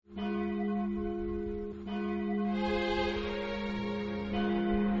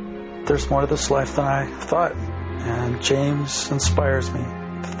there's more to this life than I thought, and James inspires me.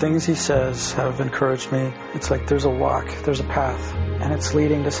 The things he says have encouraged me. It's like there's a walk, there's a path, and it's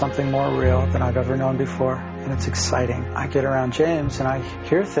leading to something more real than I've ever known before, and it's exciting. I get around James and I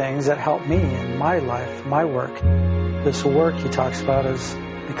hear things that help me in my life, my work. This work he talks about has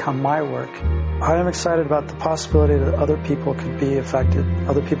become my work. I am excited about the possibility that other people could be affected,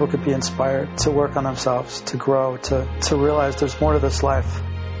 other people could be inspired to work on themselves, to grow, to realize there's more to this life.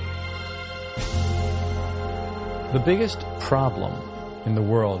 The biggest problem in the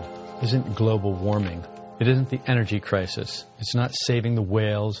world isn't global warming. It isn't the energy crisis. It's not saving the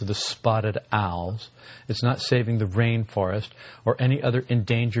whales or the spotted owls. It's not saving the rainforest or any other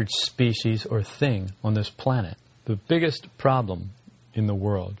endangered species or thing on this planet. The biggest problem in the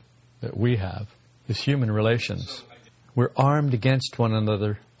world that we have is human relations. We're armed against one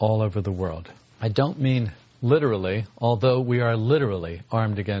another all over the world. I don't mean literally, although we are literally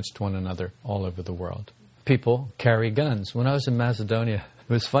armed against one another all over the world. People carry guns. When I was in Macedonia,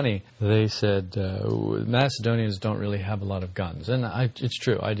 it was funny. They said Macedonians don't really have a lot of guns. And it's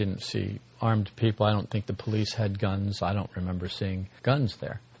true. I didn't see armed people. I don't think the police had guns. I don't remember seeing guns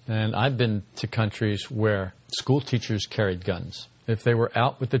there. And I've been to countries where school teachers carried guns. If they were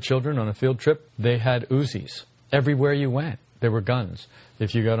out with the children on a field trip, they had Uzis. Everywhere you went, there were guns.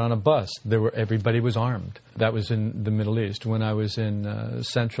 If you got on a bus, everybody was armed. That was in the Middle East. When I was in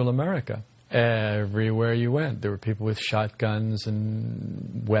Central America, everywhere you went, there were people with shotguns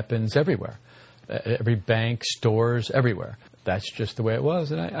and weapons everywhere. Every bank, stores, everywhere. That's just the way it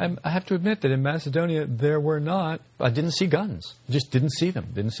was. And I have to admit that in Macedonia, I didn't see guns. I just didn't see them.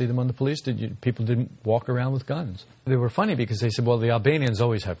 Didn't see them on the police. People didn't walk around with guns. They were funny because they said, well, the Albanians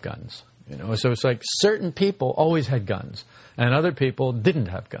always have guns. So it's like certain people always had guns and other people didn't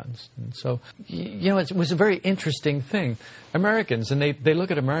have guns. And so, it was a very interesting thing. Americans, and they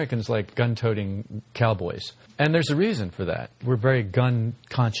look at Americans like gun-toting cowboys. And there's a reason for that. We're very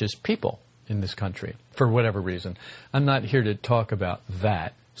gun-conscious people in this country, for whatever reason. I'm not here to talk about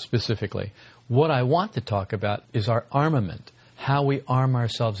that specifically. What I want to talk about is our armament, how we arm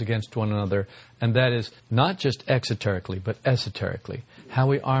ourselves against one another, and that is not just exoterically, but esoterically. How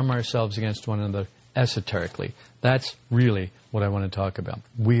we arm ourselves against one another esoterically. That's really what I want to talk about.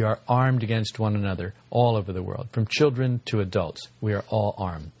 We are armed against one another all over the world, from children to adults. We are all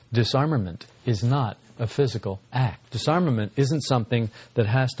armed. Disarmament is not a physical act. Disarmament isn't something that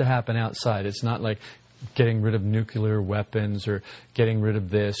has to happen outside. It's not like getting rid of nuclear weapons or getting rid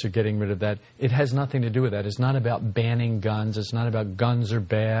of this or getting rid of that. It has nothing to do with that. It's not about banning guns. It's not about guns are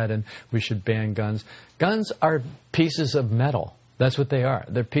bad and we should ban guns. Guns are pieces of metal. That's what they are.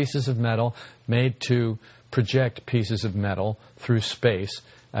 They're pieces of metal made to project pieces of metal through space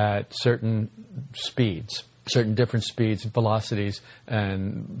at certain speeds. Certain different speeds, velocities,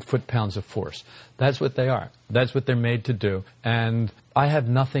 and foot-pounds of force. That's what they are. That's what they're made to do. And I have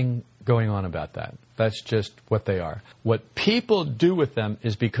nothing going on about that. That's just what they are. What people do with them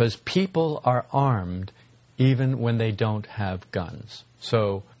is because people are armed even when they don't have guns.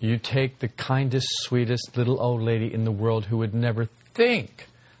 So you take the kindest, sweetest little old lady in the world who would never think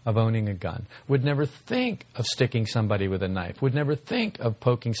of owning a gun, would never think of sticking somebody with a knife, would never think of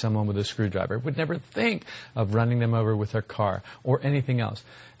poking someone with a screwdriver, would never think of running them over with her car or anything else.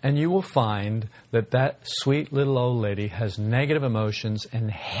 And you will find that that sweet little old lady has negative emotions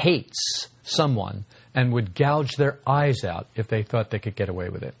and hates someone and would gouge their eyes out if they thought they could get away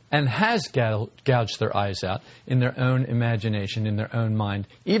with it. And has gouged their eyes out in their own imagination, in their own mind,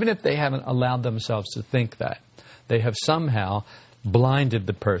 even if they haven't allowed themselves to think that. They have somehow blinded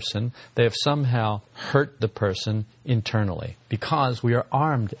the person. They have somehow hurt the person internally because we are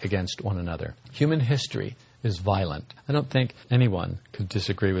armed against one another. Human history is violent. I don't think anyone could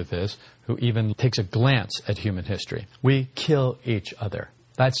disagree with this who even takes a glance at human history. We kill each other.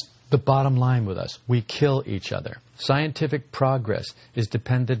 That's the bottom line with us. We kill each other. Scientific progress is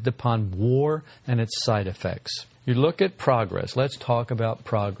dependent upon war and its side effects. You look at progress. Let's talk about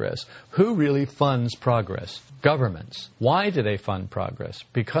progress. Who really funds progress? Governments. Why do they fund progress?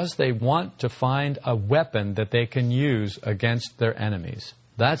 Because they want to find a weapon that they can use against their enemies.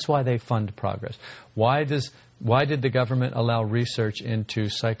 That's why they fund progress. Why did the government allow research into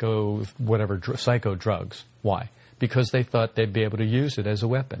psycho drugs? Why? Because they thought they'd be able to use it as a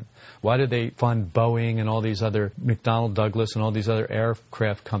weapon. Why did they fund Boeing and all these other McDonnell Douglas and all these other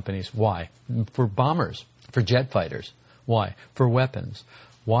aircraft companies? Why? For bombers, for jet fighters. Why? For weapons.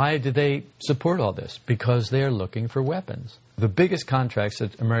 Why do they support all this? Because they're looking for weapons. The biggest contracts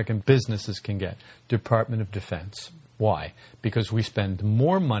that American businesses can get, Department of Defense. Why? Because we spend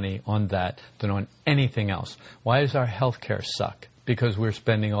more money on that than on anything else. Why does our health care suck? Because we're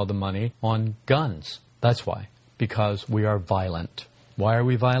spending all the money on guns. That's why. Because we are violent. Why are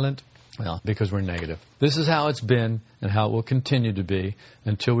we violent? Well, because we're negative. This is how it's been and how it will continue to be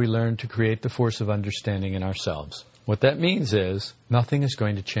until we learn to create the force of understanding in ourselves. What that means is nothing is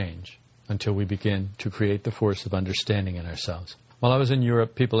going to change until we begin to create the force of understanding in ourselves. While I was in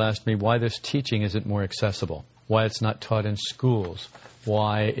Europe, people asked me why this teaching isn't more accessible, why it's not taught in schools,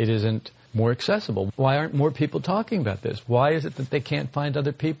 why it isn't more accessible. Why aren't more people talking about this? Why is it that they can't find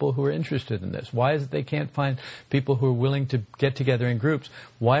other people who are interested in this? Why is it they can't find people who are willing to get together in groups?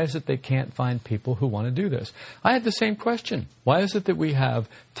 Why is it they can't find people who want to do this? I had the same question. Why is it that we have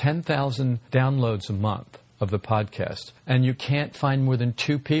 10,000 downloads a month of the podcast, and you can't find more than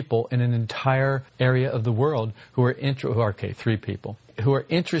 2 people in an entire area of the world who are 3 people, who are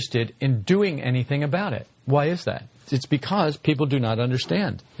interested in doing anything about it? Why is that? It's because people do not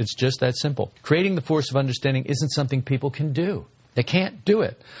understand. It's just that simple. Creating the force of understanding isn't something people can do. They can't do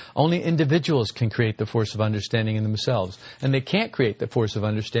it. Only individuals can create the force of understanding in themselves. And they can't create the force of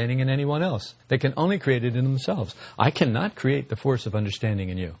understanding in anyone else. They can only create it in themselves. I cannot create the force of understanding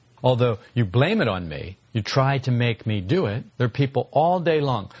in you. Although you blame it on me, you try to make me do it, there are people all day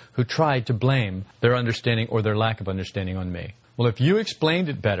long who try to blame their understanding or their lack of understanding on me. Well, if you explained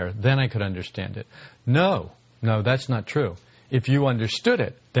it better, then I could understand it. No, that's not true. If you understood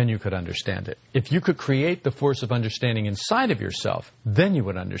it, then you could understand it. If you could create the force of understanding inside of yourself, then you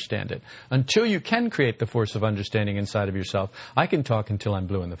would understand it. Until you can create the force of understanding inside of yourself, I can talk until I'm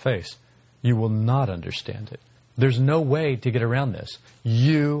blue in the face. You will not understand it. There's no way to get around this.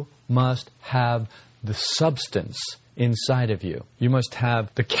 You must have the substance inside of you. You must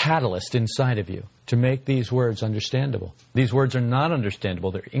have the catalyst inside of you to make these words understandable. These words are not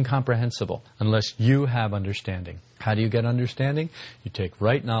understandable. They're incomprehensible unless you have understanding. How do you get understanding? You take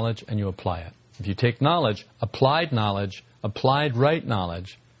right knowledge and you apply it. If you take knowledge, applied right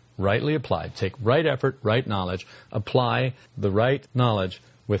knowledge, rightly applied, take right effort, right knowledge, apply the right knowledge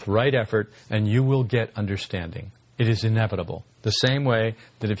with right effort, and you will get understanding. It is inevitable. The same way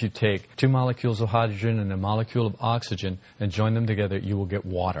that if you take 2 molecules of hydrogen and a molecule of oxygen and join them together, you will get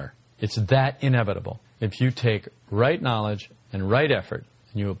water. It's that inevitable. If you take right knowledge and right effort,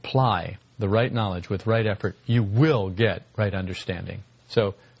 and you apply the right knowledge with right effort, you will get right understanding.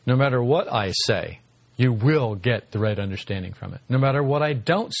 So no matter what I say, you will get the right understanding from it. No matter what I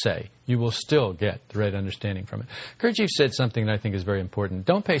don't say, you will still get the right understanding from it. Gurdjieff said something that I think is very important.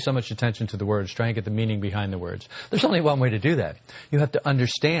 Don't pay so much attention to the words. Try and get the meaning behind the words. There's only one way to do that. You have to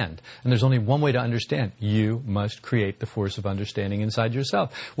understand. And there's only one way to understand. You must create the force of understanding inside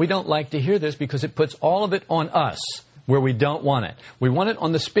yourself. We don't like to hear this because it puts all of it on us where we don't want it. We want it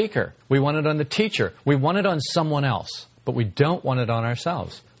on the speaker. We want it on the teacher. We want it on someone else. But we don't want it on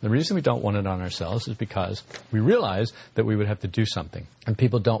ourselves. The reason we don't want it on ourselves is because we realize that we would have to do something. And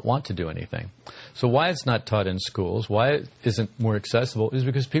people don't want to do anything. So why it's not taught in schools, why it isn't more accessible, is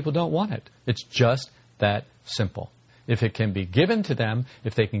because people don't want it. It's just that simple. If it can be given to them,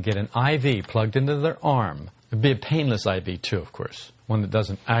 if they can get an IV plugged into their arm, it'd be a painless IV too, of course. One that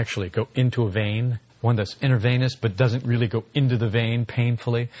doesn't actually go into a vein. One that's intravenous but doesn't really go into the vein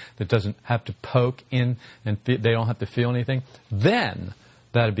painfully, that doesn't have to poke in and they don't have to feel anything, then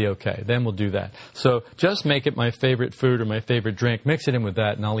that'd be okay. Then we'll do that. So just make it my favorite food or my favorite drink. Mix it in with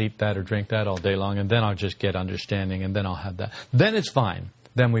that, and I'll eat that or drink that all day long, and then I'll just get understanding, and then I'll have that. Then it's fine.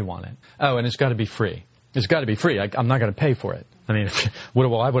 Then we want it. Oh, and it's got to be free. It's got to be free. I'm not going to pay for it. I mean,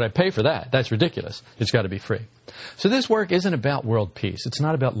 why would I pay for that? That's ridiculous. It's got to be free. So this work isn't about world peace. It's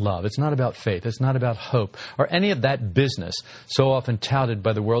not about love. It's not about faith. It's not about hope or any of that business so often touted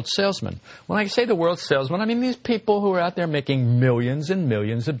by the world salesman. When I say the world salesman, I mean these people who are out there making millions and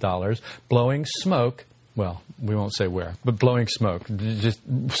millions of dollars blowing smoke. Well, we won't say where, but blowing smoke, just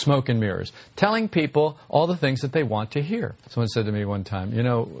smoke and mirrors, telling people all the things that they want to hear. Someone said to me one time,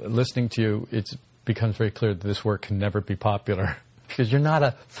 listening to you, it becomes very clear that this work can never be popular because you're not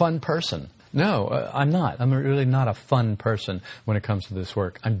a fun person. No, I'm not. I'm really not a fun person when it comes to this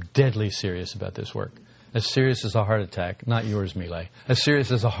work. I'm deadly serious about this work. As serious as a heart attack. Not yours, Milay. As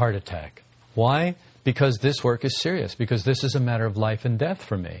serious as a heart attack. Why? Because this work is serious. Because this is a matter of life and death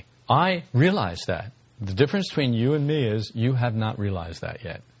for me. I realize that. The difference between you and me is you have not realized that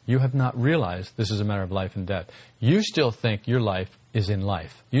yet. You have not realized this is a matter of life and death. You still think your life is in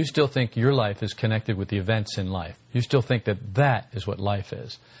life. You still think your life is connected with the events in life. You still think that that is what life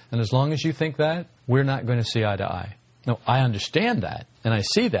is. And as long as you think that, we're not going to see eye to eye. No, I understand that, and I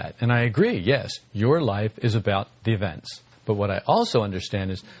see that, and I agree, yes, your life is about the events. But what I also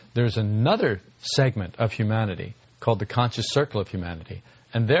understand is there's another segment of humanity called the conscious circle of humanity,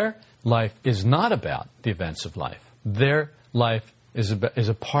 and their life is not about the events of life. Their life is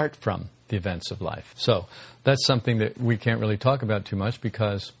apart from the events of life. So that's something that we can't really talk about too much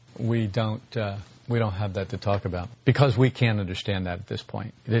because we don't have that to talk about, because we can't understand that at this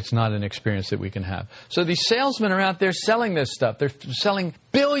point. It's not an experience that we can have. So these salesmen are out there selling this stuff. They're selling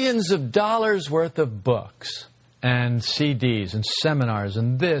billions of dollars worth of books and CDs and seminars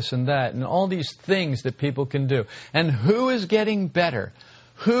and this and that and all these things that people can do. And who is getting better?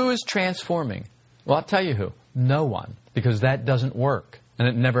 Who is transforming? Well, I'll tell you who. No one. Because that doesn't work. And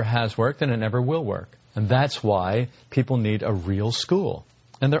it never has worked and it never will work. And that's why people need a real school.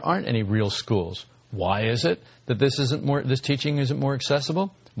 And there aren't any real schools. Why is it that this teaching isn't more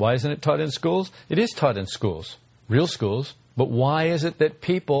accessible? Why isn't it taught in schools? It is taught in schools, real schools. But why is it that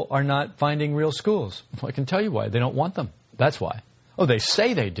people are not finding real schools? Well, I can tell you why. They don't want them. That's why. Oh, they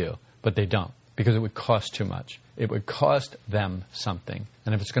say they do, but they don't, because it would cost too much. It would cost them something.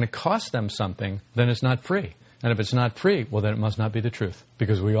 And if it's going to cost them something, then it's not free. And if it's not free, well, then it must not be the truth,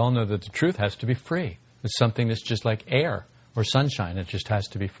 because we all know that the truth has to be free. It's something that's just like air or sunshine. It just has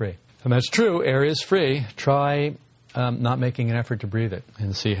to be free. And that's true. Air is free. Try not making an effort to breathe it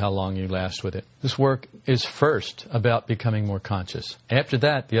and see how long you last with it. This work is first about becoming more conscious. After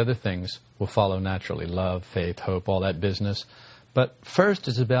that, the other things will follow naturally. Love, faith, hope, all that business. But first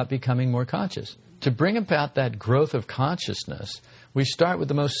is about becoming more conscious. To bring about that growth of consciousness, we start with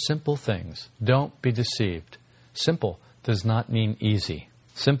the most simple things. Don't be deceived. Simple does not mean easy.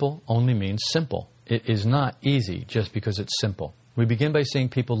 Simple only means simple. It is not easy just because it's simple. We begin by seeing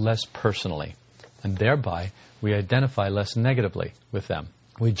people less personally, and thereby we identify less negatively with them.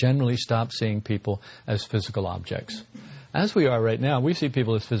 We generally stop seeing people as physical objects. As we are right now, we see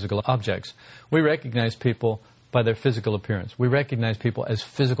people as physical objects. We recognize people by their physical appearance. We recognize people as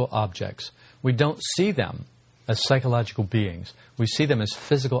physical objects. We don't see them as psychological beings. We see them as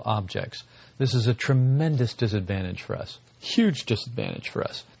physical objects. This is a tremendous disadvantage for us, huge disadvantage for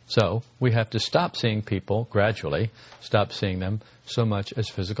us. So we have to stop seeing people, gradually, stop seeing them so much as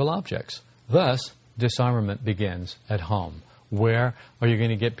physical objects. Thus, disarmament begins at home. Where are you going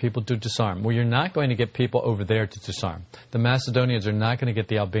to get people to disarm? Well, you're not going to get people over there to disarm. The Macedonians are not going to get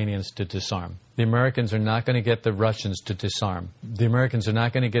the Albanians to disarm. The Americans are not going to get the Russians to disarm. The Americans are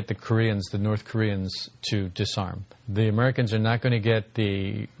not going to get the Koreans, the North Koreans, to disarm. The Americans are not going to get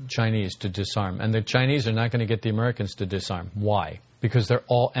the Chinese to disarm. And the Chinese are not going to get the Americans to disarm. Why? Because they're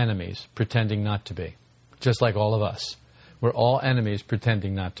all enemies, pretending not to be. Just like all of us. We're all enemies,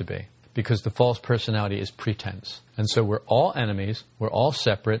 pretending not to be. Because the false personality is pretense. And so we're all enemies, we're all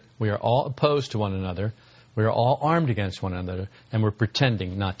separate, we are all opposed to one another, we are all armed against one another, and we're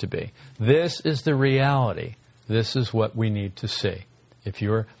pretending not to be. This is the reality. This is what we need to see. If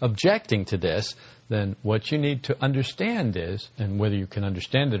you're objecting to this, then what you need to understand is, and whether you can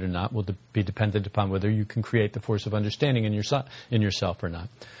understand it or not will be dependent upon whether you can create the force of understanding in yourself or not.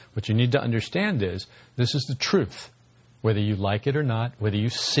 What you need to understand is, this is the truth. Whether you like it or not, whether you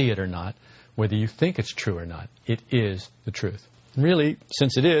see it or not, whether you think it's true or not, it is the truth. And really,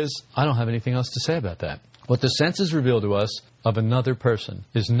 since it is, I don't have anything else to say about that. What the senses reveal to us of another person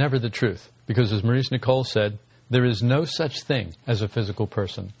is never the truth. Because as Maurice Nicoll said, there is no such thing as a physical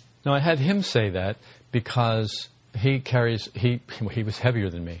person. Now, I had him say that because he was heavier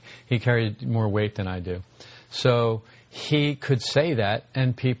than me. He carried more weight than I do. So he could say that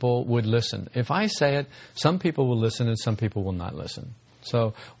and people would listen. If I say it, some people will listen and some people will not listen.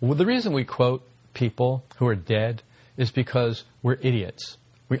 So the reason we quote people who are dead is because we're idiots.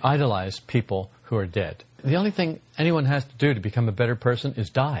 We idolize people who are dead. The only thing anyone has to do to become a better person is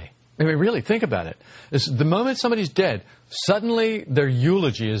die. I mean, really, think about it. The moment somebody's dead, suddenly their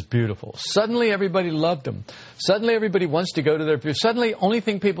eulogy is beautiful. Suddenly everybody loved them. Suddenly everybody wants to go to their funeral. Suddenly, only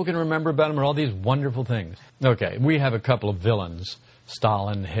thing people can remember about them are all these wonderful things. Okay, we have a couple of villains.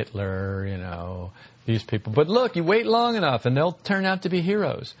 Stalin, Hitler, these people. But look, you wait long enough and they'll turn out to be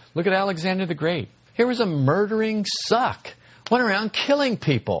heroes. Look at Alexander the Great. Here was a murdering suck. Went around killing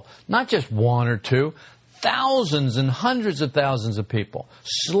people. Not just one or two. Thousands and hundreds of thousands of people,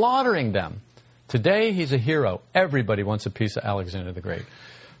 slaughtering them. Today, he's a hero. Everybody wants a piece of Alexander the Great.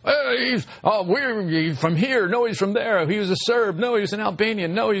 He's from here. No, he's from there. He was a Serb. No, he was an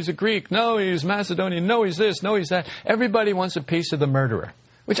Albanian. No, he's a Greek. No, he's Macedonian. No, he's this. No, he's that. Everybody wants a piece of the murderer,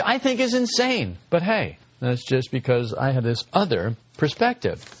 which I think is insane. But hey, that's just because I have this other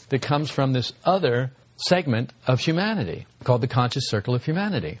perspective that comes from this other segment of humanity called the conscious circle of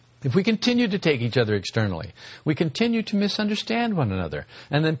humanity. If we continue to take each other externally, we continue to misunderstand one another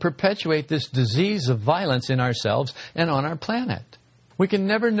and then perpetuate this disease of violence in ourselves and on our planet. We can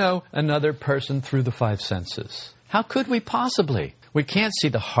never know another person through the five senses. How could we possibly? We can't see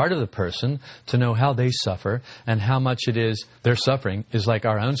the heart of the person to know how they suffer and how much it is their suffering is like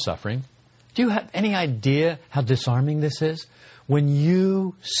our own suffering. Do you have any idea how disarming this is? When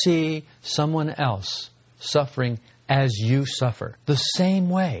you see someone else suffering as you suffer, the same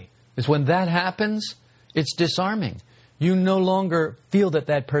way is when that happens, it's disarming. You no longer feel that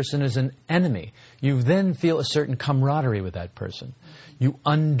that person is an enemy. You then feel a certain camaraderie with that person. You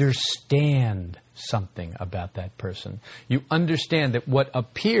understand something about that person. You understand that what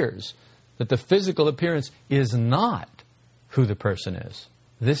appears, that the physical appearance is not who the person is.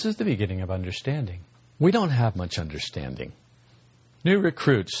 This is the beginning of understanding. We don't have much understanding. New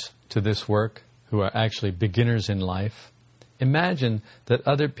recruits to this work, who are actually beginners in life, imagine that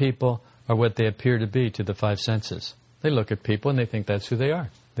other people are what they appear to be to the five senses. They look at people and they think that's who they are.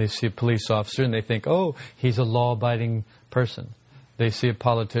 They see a police officer and they think, oh, he's a law-abiding person. They see a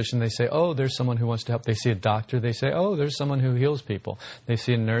politician, they say, oh, there's someone who wants to help. They see a doctor, they say, oh, there's someone who heals people. They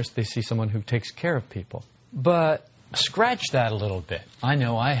see a nurse, they see someone who takes care of people. But scratch that a little bit. I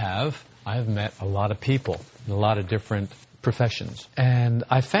know I have. I have met a lot of people in a lot of different professions. And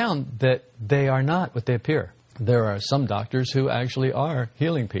I found that they are not what they appear. There are some doctors who actually are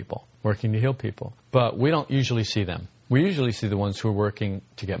healing people, working to heal people. But we don't usually see them. We usually see the ones who are working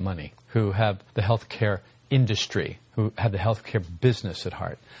to get money, who have the healthcare industry, who have the healthcare business at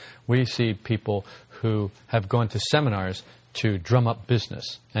heart. We see people who have gone to seminars to drum up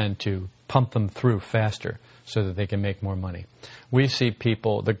business and to pump them through faster so that they can make more money. We see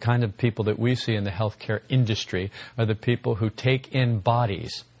people, the kind of people that we see in the healthcare industry are the people who take in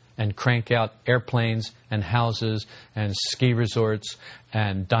bodies and crank out airplanes and houses and ski resorts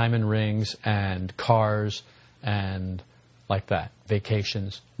and diamond rings and cars and like that,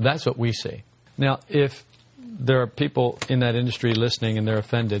 vacations. That's what we see. Now, if there are people in that industry listening and they're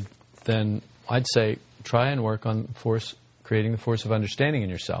offended, then I'd say try and work on creating the force of understanding in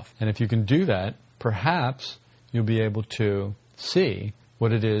yourself. And if you can do that, perhaps you'll be able to see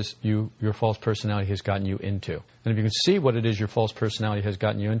what it is your false personality has gotten you into. And if you can see what it is your false personality has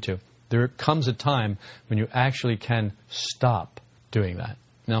gotten you into, there comes a time when you actually can stop doing that.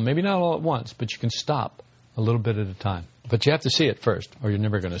 Now, maybe not all at once, but you can stop a little bit at a time. But you have to see it first, or you're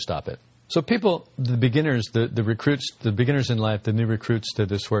never going to stop it. So people, the beginners, the recruits, the beginners in life, the new recruits to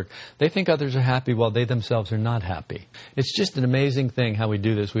this work, they think others are happy while they themselves are not happy. It's just an amazing thing how we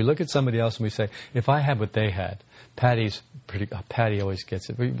do this. We look at somebody else and we say, if I had what they had, Patty always gets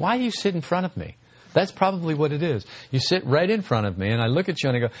it. Why do you sit in front of me? That's probably what it is. You sit right in front of me, and I look at you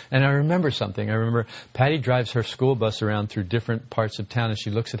and I go, and I remember something. I remember Patty drives her school bus around through different parts of town, and she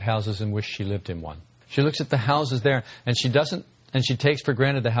looks at houses and wishes she lived in one. She looks at the houses there, and she takes for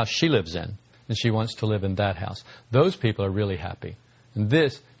granted the house she lives in, and she wants to live in that house. Those people are really happy. And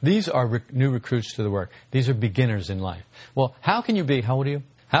these are new recruits to the work. These are beginners in life. Well, how can you be, how old are you?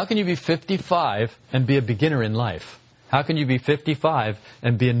 How can you be 55 and be a beginner in life? How can you be 55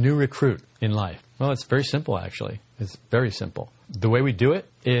 and be a new recruit in life? Well, it's very simple, actually. It's very simple. The way we do it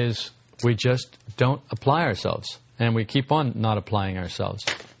is we just don't apply ourselves, and we keep on not applying ourselves.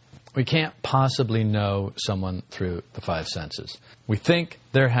 We can't possibly know someone through the five senses. We think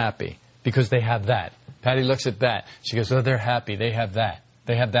they're happy because they have that. Patty looks at that. She goes, oh, they're happy. They have that.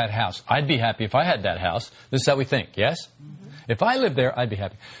 They have that house. I'd be happy if I had that house. This is how we think, yes? Mm-hmm. If I lived there, I'd be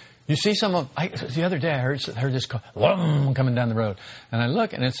happy. You see the other day I heard this car coming down the road. And I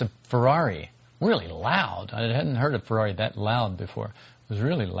look, and it's a Ferrari. Really loud. I hadn't heard a Ferrari that loud before. It was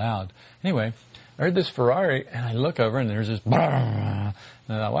really loud. Anyway, I heard this Ferrari, and I look over, and there's this...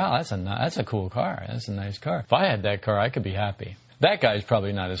 And I thought, wow, that's a cool car. That's a nice car. If I had that car, I could be happy. That guy's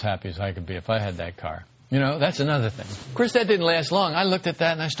probably not as happy as I could be if I had that car. You know, that's another thing. Of course, that didn't last long. I looked at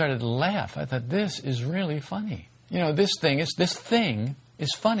that, and I started to laugh. I thought, this is really funny. You know, this thing is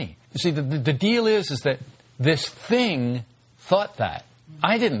funny. You see, the deal is that this thing thought that.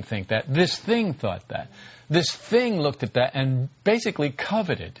 I didn't think that. This thing thought that. This thing looked at that and basically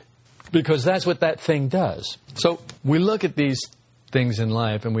coveted, because that's what that thing does. So we look at these things in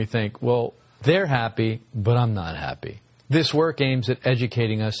life and we think, well, they're happy, but I'm not happy. This work aims at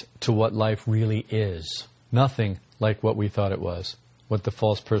educating us to what life really is. Nothing like what we thought it was, what the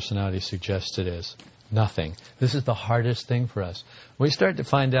false personality suggests it is. Nothing. This is the hardest thing for us. We start to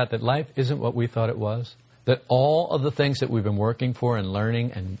find out that life isn't what we thought it was, that all of the things that we've been working for and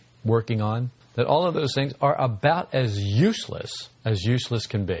learning and working on, that all of those things are about as useless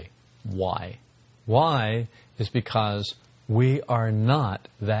can be. Why? Why is because we are not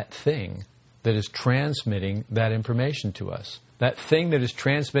that thing that is transmitting that information to us. That thing that is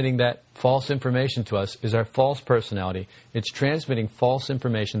transmitting that false information to us is our false personality. It's transmitting false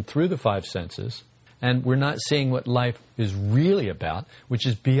information through the five senses, And we're not seeing what life is really about, which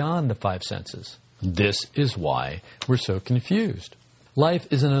is beyond the five senses. This is why we're so confused. Life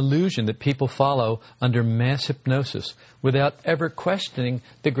is an illusion that people follow under mass hypnosis without ever questioning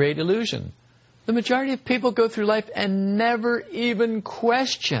the great illusion. The majority of people go through life and never even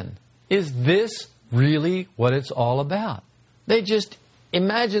question, is this really what it's all about? They just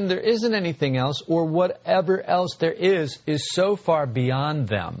imagine there isn't anything else, or whatever else there is so far beyond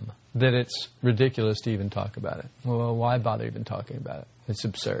them that it's ridiculous to even talk about it. Well, why bother even talking about it? It's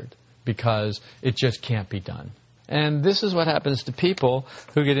absurd, because it just can't be done. And this is what happens to people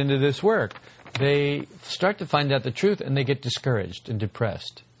who get into this work. They start to find out the truth, and they get discouraged and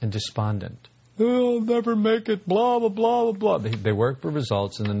depressed and despondent. Oh, I'll never make it, blah, blah, blah, blah, blah. They work for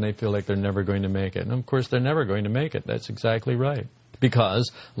results, and then they feel like they're never going to make it. And, of course, they're never going to make it. That's exactly right. Because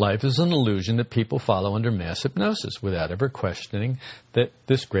life is an illusion that people follow under mass hypnosis without ever questioning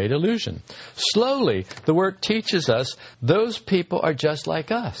this great illusion. Slowly, the work teaches us those people are just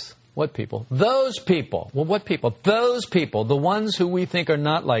like us. What people? Those people. Well, what people? Those people, the ones who we think are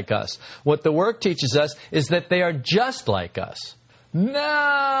not like us. What the work teaches us is that they are just like us.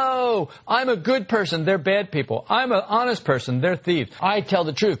 No! I'm a good person, they're bad people. I'm an honest person, they're thieves. I tell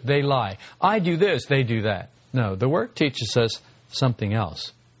the truth, they lie. I do this, they do that. No, the work teaches us something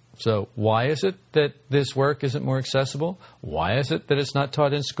else. So why is it that this work isn't more accessible? Why is it that it's not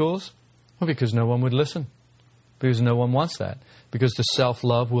taught in schools? Well, because no one would listen. Because no one wants that. Because the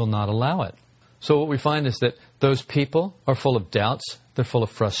self-love will not allow it. So what we find is that those people are full of doubts, they're full of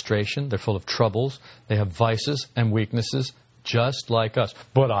frustration, they're full of troubles, they have vices and weaknesses, just like us.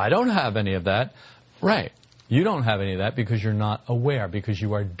 But I don't have any of that. Right. You don't have any of that because you're not aware, because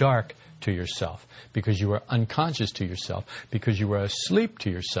you are dark to yourself, because you are unconscious to yourself, because you are asleep to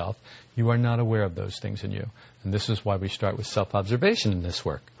yourself. You are not aware of those things in you. And this is why we start with self-observation in this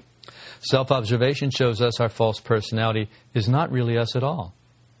work. Self-observation shows us our false personality is not really us at all.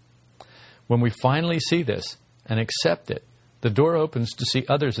 When we finally see this and accept it, the door opens to see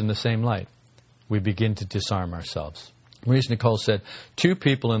others in the same light. We begin to disarm ourselves. Maurice Nicoll said, 2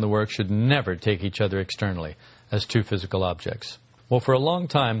 people in the work should never take each other externally as 2 physical objects. Well, for a long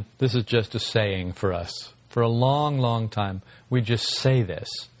time, this is just a saying for us. For a long, long time, we just say this.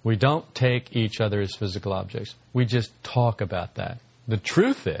 We don't take each other as physical objects. We just talk about that. The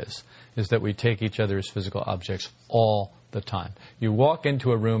truth is that we take each other as physical objects all the time. You walk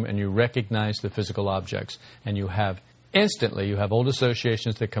into a room and you recognize the physical objects, and instantly you have old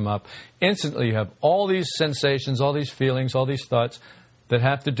associations that come up. Instantly you have all these sensations, all these feelings, all these thoughts that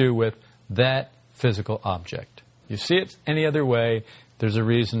have to do with that physical object. You see it any other way, there's a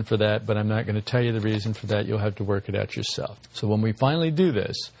reason for that, but I'm not going to tell you the reason for that. You'll have to work it out yourself. So when we finally do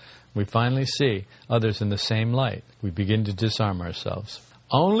this, we finally see others in the same light. We begin to disarm ourselves.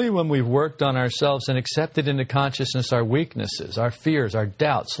 Only when we've worked on ourselves and accepted into consciousness our weaknesses, our fears, our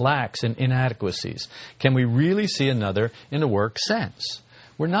doubts, lacks, and inadequacies can we really see another in a work sense.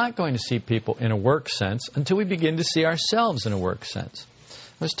 We're not going to see people in a work sense until we begin to see ourselves in a work sense.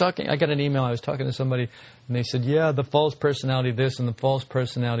 I got an email, I was talking to somebody, and they said, yeah, the false personality this and the false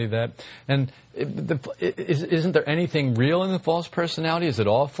personality that. And isn't there anything real in the false personality? Is it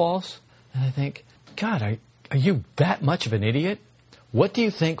all false? And I think, God, are you that much of an idiot? What do you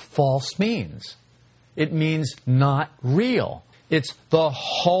think false means? It means not real. It's the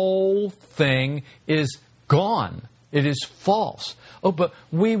whole thing is gone. It is false. Oh, but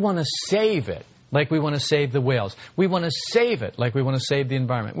we want to save it like we want to save the whales. We want to save it like we want to save the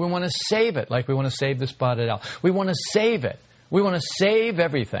environment. We want to save it like we want to save the spotted owl. We want to save it. We want to save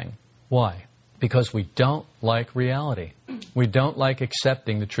everything. Why? Because we don't like reality. We don't like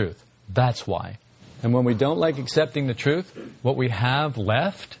accepting the truth. That's why. And when we don't like accepting the truth, what we have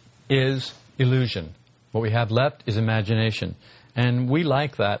left is illusion. What we have left is imagination. And we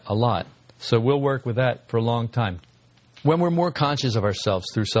like that a lot. So we'll work with that for a long time. When we're more conscious of ourselves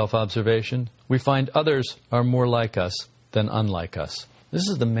through self-observation, we find others are more like us than unlike us. This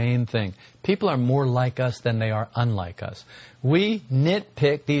is the main thing. People are more like us than they are unlike us. We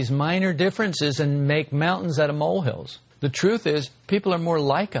nitpick these minor differences and make mountains out of molehills. The truth is, people are more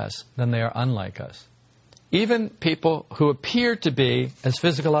like us than they are unlike us. Even people who appear to be, as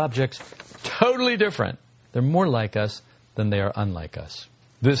physical objects, totally different, they're more like us than they are unlike us.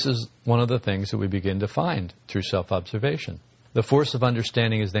 This is one of the things that we begin to find through self-observation. The force of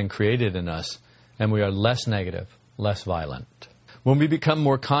understanding is then created in us, and we are less negative, less violent. When we become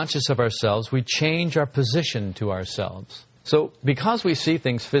more conscious of ourselves, we change our position to ourselves. So because we see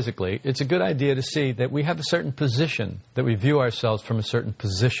things physically, it's a good idea to see that we have a certain position, that we view ourselves from a certain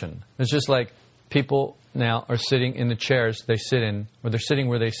position. It's just like people now are sitting in the chairs they sit in, or they're sitting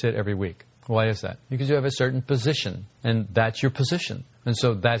where they sit every week. Why is that? Because you have a certain position, and that's your position. And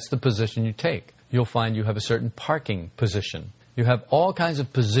so that's the position you take. You'll find you have a certain parking position. You have all kinds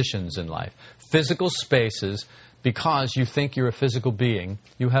of positions in life. Physical spaces, because you think you're a physical being,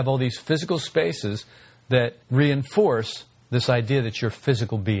 you have all these physical spaces that reinforce this idea that you're a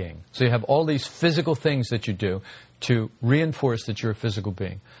physical being. So you have all these physical things that you do to reinforce that you're a physical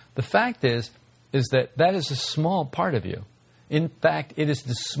being. The fact is that that is a small part of you. In fact, it is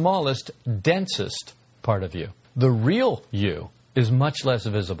the smallest, densest part of you. The real you is much less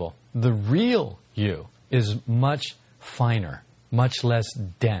visible. The real you is much finer, much less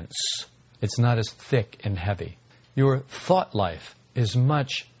dense. It's not as thick and heavy. Your thought life is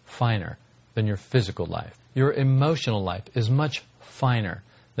much finer than your physical life. Your emotional life is much finer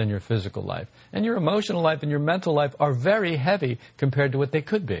than your physical life. And your emotional life and your mental life are very heavy compared to what they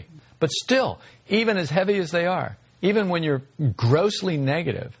could be. But still, even as heavy as they are, even when you're grossly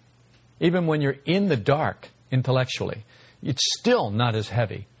negative, even when you're in the dark intellectually, it's still not as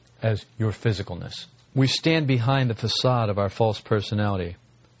heavy as your physicalness. We stand behind the facade of our false personality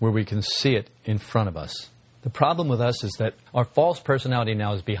where we can see it in front of us. The problem with us is that our false personality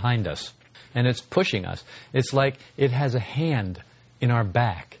now is behind us, and it's pushing us. It's like it has a hand in our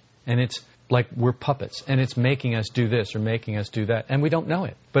back, and it's like we're puppets, and it's making us do this or making us do that, and we don't know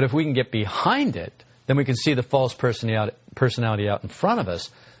it. But if we can get behind it, then we can see the false personality out in front of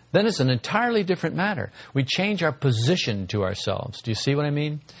us. Then it's an entirely different matter. We change our position to ourselves. Do you see what I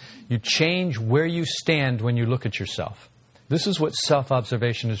mean? You change where you stand when you look at yourself. This is what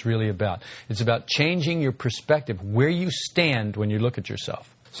self-observation is really about. It's about changing your perspective, where you stand when you look at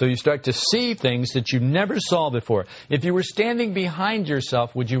yourself. So you start to see things that you never saw before. If you were standing behind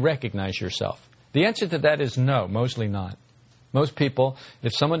yourself, would you recognize yourself? The answer to that is no, mostly not. Most people,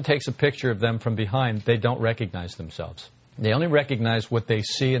 if someone takes a picture of them from behind, they don't recognize themselves. They only recognize what they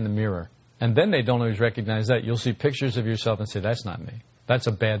see in the mirror. And then they don't always recognize that. You'll see pictures of yourself and say, that's not me. That's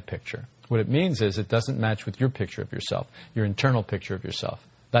a bad picture. What it means is it doesn't match with your picture of yourself, your internal picture of yourself.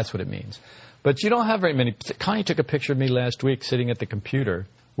 That's what it means. But you don't have very many. Connie took a picture of me last week sitting at the computer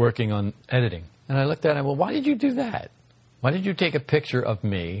working on editing. And I looked at it and, well, why did you do that? Why did you take a picture of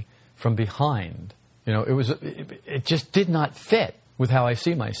me from behind? You know, it just did not fit with how I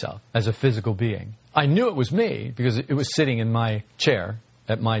see myself as a physical being. I knew it was me because it was sitting in my chair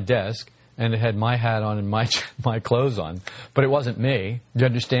at my desk, and it had my hat on and my clothes on, but it wasn't me. Do you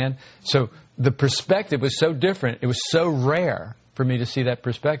understand? So the perspective was so different. It was so rare for me to see that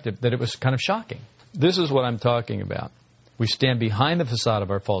perspective that it was kind of shocking. This is what I'm talking about. We stand behind the facade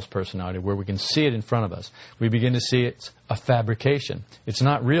of our false personality where we can see it in front of us. We begin to see it's a fabrication. It's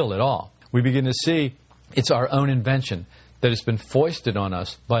not real at all. We begin to see it's our own invention that has been foisted on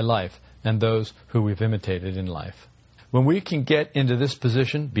us by life and those who we've imitated in life. When we can get into this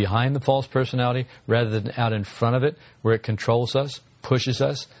position behind the false personality rather than out in front of it where it controls us, pushes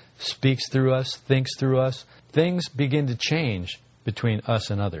us, speaks through us, thinks through us, things begin to change between us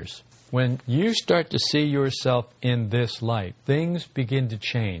and others. When you start to see yourself in this light, things begin to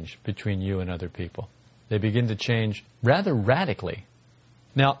change between you and other people. They begin to change rather radically.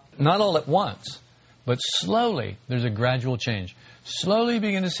 Now, not all at once, but slowly there's a gradual change. Slowly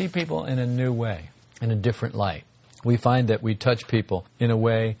begin to see people in a new way, in a different light. We find that we touch people in a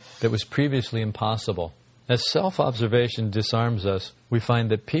way that was previously impossible. As self-observation disarms us, we find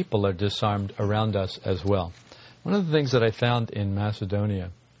that people are disarmed around us as well. One of the things that I found in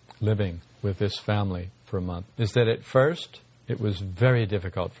Macedonia, living with this family for a month, is that at first it was very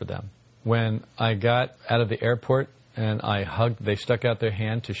difficult for them. When I got out of the airport and they stuck out their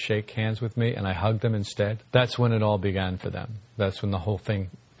hand to shake hands with me and I hugged them instead, that's when it all began for them. That's when the whole thing,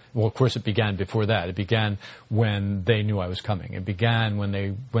 well, of course it began before that. It began when they knew I was coming. It began when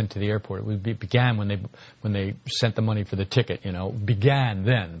they went to the airport. It began when they sent the money for the ticket, you know. It began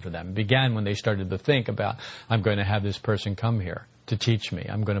then for them. It began when they started to think about, I'm going to have this person come here to teach me.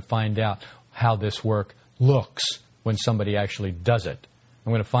 I'm going to find out how this work looks when somebody actually does it.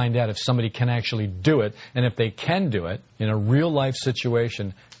 I'm going to find out if somebody can actually do it, and if they can do it in a real-life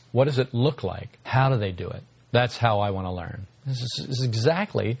situation, what does it look like? How do they do it? That's how I want to learn. This is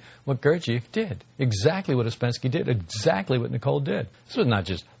exactly what Gurdjieff did, exactly what Ouspensky did, exactly what Nicole did. This was not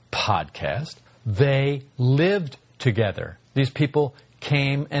just podcast. They lived together. These people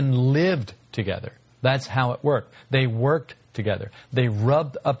came and lived together. That's how it worked. They worked together. They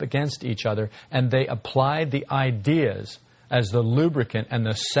rubbed up against each other, and they applied the ideas as the lubricant and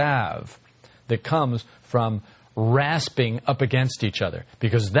the salve that comes from rasping up against each other.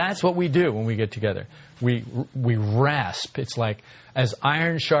 Because that's what we do when we get together. We rasp. It's like, as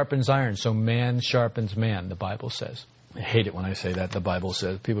iron sharpens iron, so man sharpens man, the Bible says. I hate it when I say that. The Bible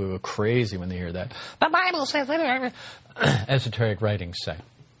says. People go crazy when they hear that. The Bible says. Esoteric writings say.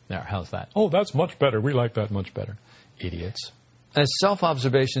 There, how's that? Oh, that's much better. We like that much better. Idiots. As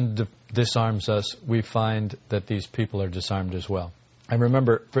self-observation disarms us, we find that these people are disarmed as well. I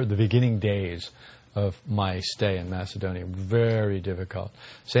remember for the beginning days of my stay in Macedonia, very difficult.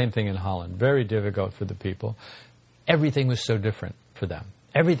 Same thing in Holland, very difficult for the people. Everything was so different for them.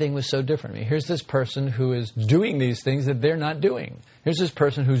 Everything was so different. I mean, here's this person who is doing these things that they're not doing. Here's this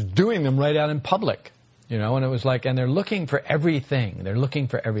person who's doing them right out in public. You know, and it was like, and they're looking for everything. They're looking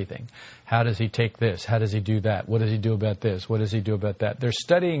for everything. How does he take this? How does he do that? What does he do about this? What does he do about that? They're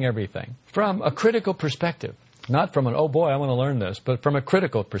studying everything from a critical perspective. Not from an, oh boy, I want to learn this, but from a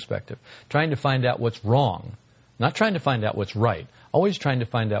critical perspective. Trying to find out what's wrong. Not trying to find out what's right. Always trying to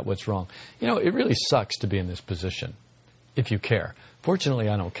find out what's wrong. You know, it really sucks to be in this position, if you care. Fortunately,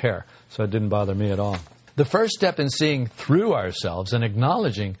 I don't care, so it didn't bother me at all. The first step in seeing through ourselves and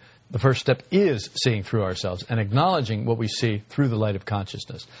acknowledging, the first step is seeing through ourselves and acknowledging what we see through the light of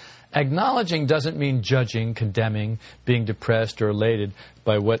consciousness. Acknowledging doesn't mean judging, condemning, being depressed or elated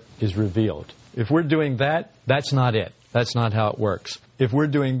by what is revealed. If we're doing that, that's not it. That's not how it works. If we're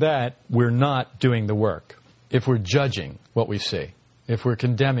doing that, we're not doing the work. If we're judging what we see, if we're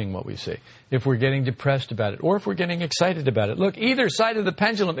condemning what we see, if we're getting depressed about it, or if we're getting excited about it. Look, either side of the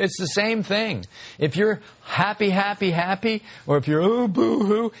pendulum, it's the same thing. If you're happy, happy, happy, or if you're oh,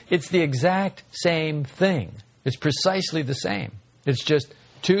 boo-hoo, it's the exact same thing. It's precisely the same. It's just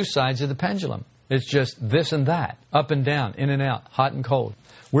two sides of the pendulum. It's just this and that, up and down, in and out, hot and cold.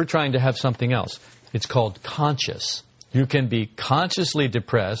 We're trying to have something else. It's called conscious. You can be consciously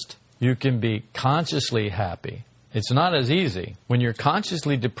depressed. You can be consciously happy. It's not as easy. When you're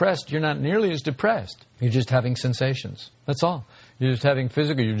consciously depressed, you're not nearly as depressed. You're just having sensations. That's all. You're just having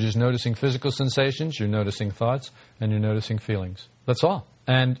you're just noticing physical sensations, you're noticing thoughts, and you're noticing feelings. That's all.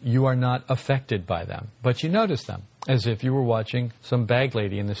 And you are not affected by them. But you notice them, as if you were watching some bag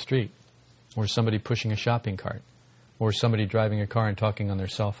lady in the street, or somebody pushing a shopping cart, or somebody driving a car and talking on their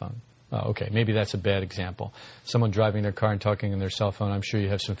cell phone. Oh, okay, maybe that's a bad example. Someone driving their car and talking on their cell phone, I'm sure you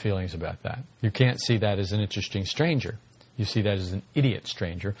have some feelings about that. You can't see that as an interesting stranger. You see that as an idiot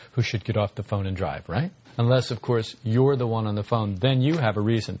stranger who should get off the phone and drive, right? Unless, of course, you're the one on the phone, then you have a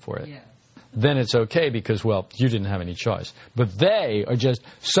reason for it. Yes. Then it's okay because, well, you didn't have any choice. But they are just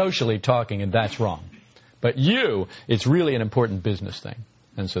socially talking, and that's wrong. But you, it's really an important business thing.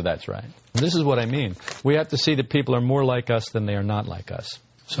 And so that's right. And this is what I mean. We have to see that people are more like us than they are not like us.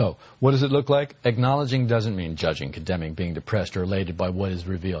 So, what does it look like? Acknowledging doesn't mean judging, condemning, being depressed or elated by what is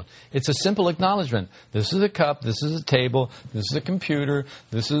revealed. It's a simple acknowledgement. This is a cup, this is a table, this is a computer,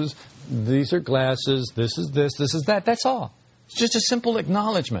 these are glasses, this is that. That's all. It's just a simple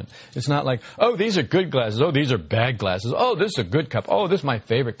acknowledgement. It's not like, oh, these are good glasses, oh, these are bad glasses, oh, this is a good cup, oh, this is my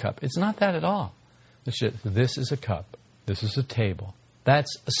favorite cup. It's not that at all. It's just, this is a cup, this is a table.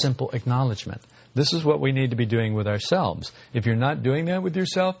 That's a simple acknowledgement. This is what we need to be doing with ourselves. If you're not doing that with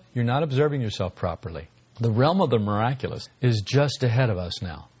yourself, you're not observing yourself properly. The realm of the miraculous is just ahead of us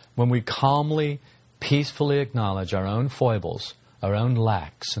now. When we calmly, peacefully acknowledge our own foibles, our own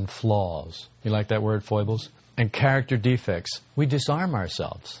lacks and flaws, you like that word, foibles? And character defects, we disarm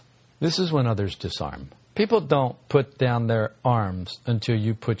ourselves. This is when others disarm. People don't put down their arms until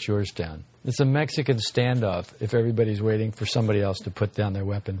you put yours down. It's a Mexican standoff if everybody's waiting for somebody else to put down their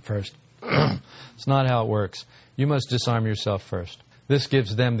weapon first. It's not how it works. You must disarm yourself first. This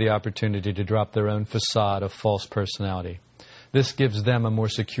gives them the opportunity to drop their own facade of false personality. This gives them a more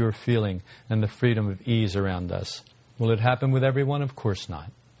secure feeling and the freedom of ease around us. Will it happen with everyone? Of course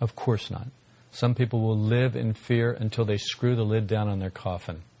not. Of course not. Some people will live in fear until they screw the lid down on their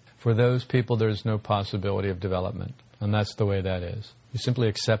coffin. For those people, there's no possibility of development. And that's the way that is. You simply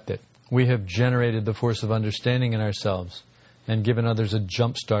accept it. We have generated the force of understanding in ourselves and given others a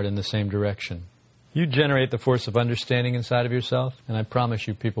jump start in the same direction. You generate the force of understanding inside of yourself, and I promise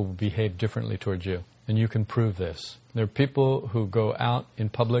you people will behave differently towards you. And you can prove this. There are people who go out in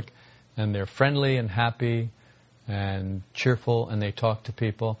public, and they're friendly and happy and cheerful, and they talk to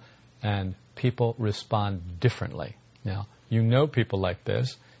people, and people respond differently. Now, you know people like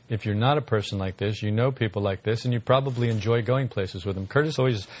this. If you're not a person like this, you know people like this, and you probably enjoy going places with them. Curtis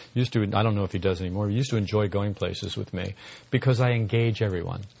always used to, I don't know if he does anymore, he used to enjoy going places with me because I engage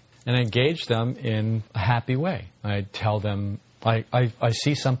everyone. And I engage them in a happy way. I tell them, I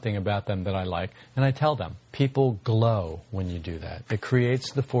see something about them that I like, and I tell them. People glow when you do that. It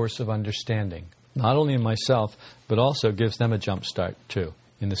creates the force of understanding, not only in myself, but also gives them a jump start, too,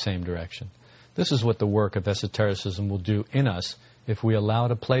 in the same direction. This is what the work of esotericism will do in us if we allow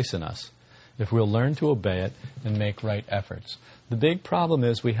it a place in us. if we'll learn to obey it and make right efforts. The big problem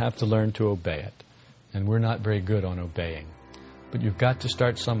is we have to learn to obey it, and we're not very good on obeying. But you've got to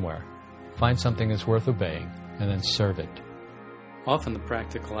start somewhere. Find something that's worth obeying, and then serve it. Often the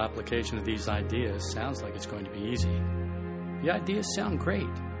practical application of these ideas sounds like it's going to be easy. The ideas sound great.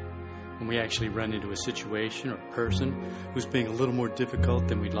 When we actually run into a situation or a person who's being a little more difficult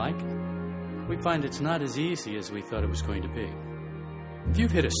than we'd like, we find it's not as easy as we thought it was going to be. If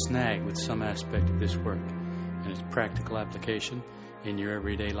you've hit a snag with some aspect of this work and its practical application in your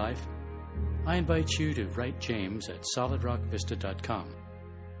everyday life, I invite you to write James at solidrockvista.com.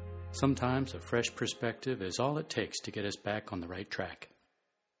 Sometimes a fresh perspective is all it takes to get us back on the right track.